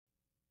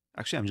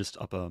Actually, I'm just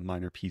up a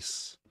minor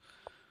piece.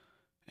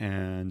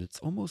 And it's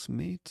almost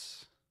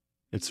mate.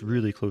 It's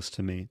really close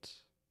to mate.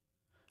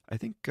 I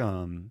think,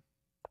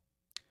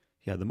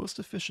 yeah, the most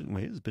efficient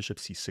way is bishop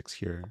c6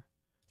 here.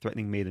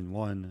 Threatening mate in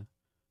 1.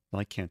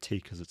 I can't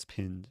take because it's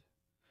pinned.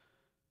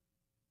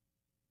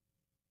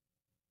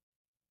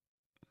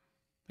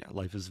 Yeah,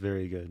 life is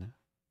very good.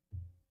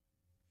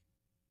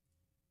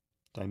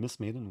 Did I miss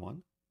mate in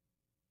 1?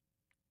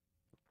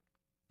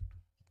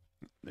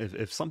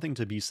 If something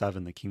to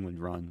b7, the king would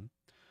run.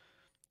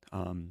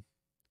 Um,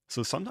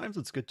 so sometimes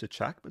it's good to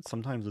check, but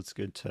sometimes it's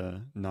good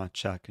to not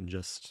check and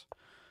just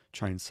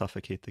try and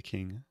suffocate the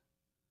king.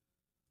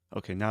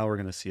 Okay, now we're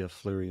going to see a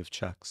flurry of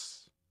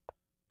checks.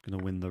 Going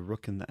to win the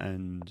rook in the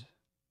end.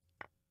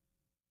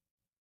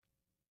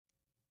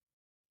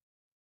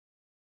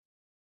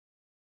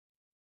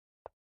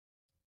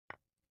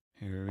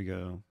 Here we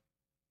go.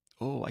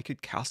 Oh, I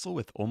could castle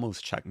with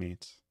almost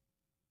checkmate.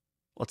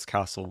 Let's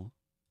castle.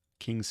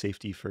 King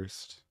safety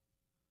first.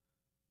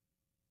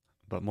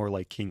 But more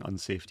like king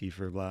unsafety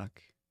for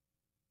black.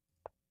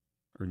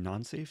 Or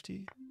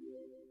non-safety?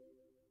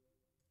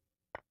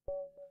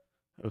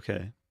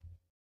 Okay.